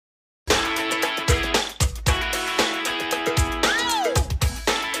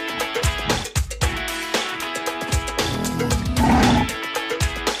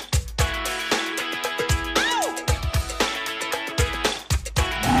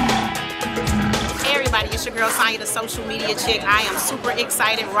everybody, it's your girl Sonya, the social media chick. I am super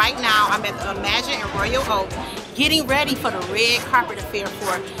excited right now. I'm at the Imagine in Royal Oak, getting ready for the red carpet affair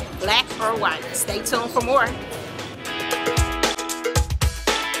for Black or White. Stay tuned for more.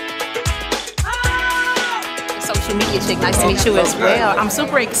 Social media chick, nice to meet you as well. I'm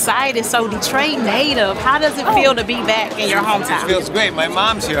super excited. So Detroit native, how does it feel to be back in your hometown? It feels great. My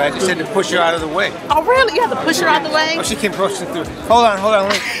mom's here. I just had to push her out of the way. Oh really? You had to push her out of the way? Oh, she came pushing through. Hold on.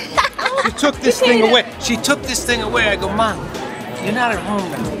 Wait. She took this thing away. She took this thing away. I go, Mom, you're not at home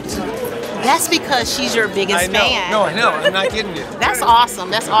now. That's because she's your biggest fan. No, I know. I'm not kidding you. That's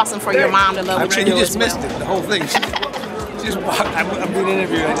awesome. That's awesome for your mom to love what you do. You just missed it, the whole thing. She just walked. I'm being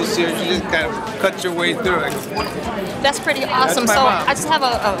interviewed. I just see her. She just kind of cuts her way through it. That's pretty awesome. That's so mom. I just have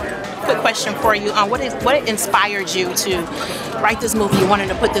a quick question for you. What inspired you to write this movie? You wanted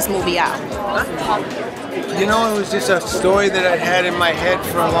to put this movie out? You know, it was just a story that I had in my head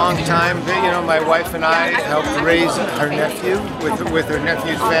for a long time. You know, my wife and I helped raise her nephew with her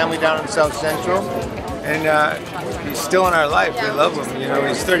nephew's family down in South Central. And he's still in our life. We love him. You know,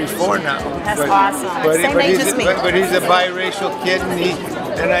 he's 34 now. That's awesome. Same age as me. But he's a biracial kid,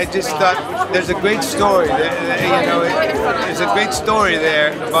 and I just thought there's a great story. There's a great story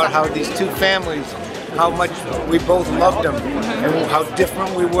there about how these two families, how much we both loved them, and how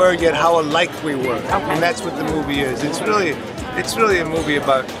different we were, yet how alike we were. And that's what the movie is. It's really a movie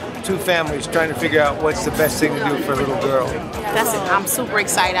about two families trying to figure out what's the best thing to do for a little girl. That's it. I'm super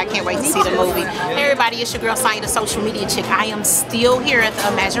excited. I can't wait to see the movie. Hey everybody, it's your girl Sonya, the social media chick. I am still here at the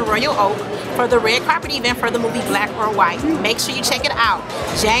Imagine Royal Oak for the red carpet event for the movie Black or White. Make sure you check it out.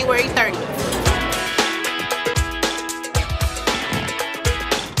 January 30th.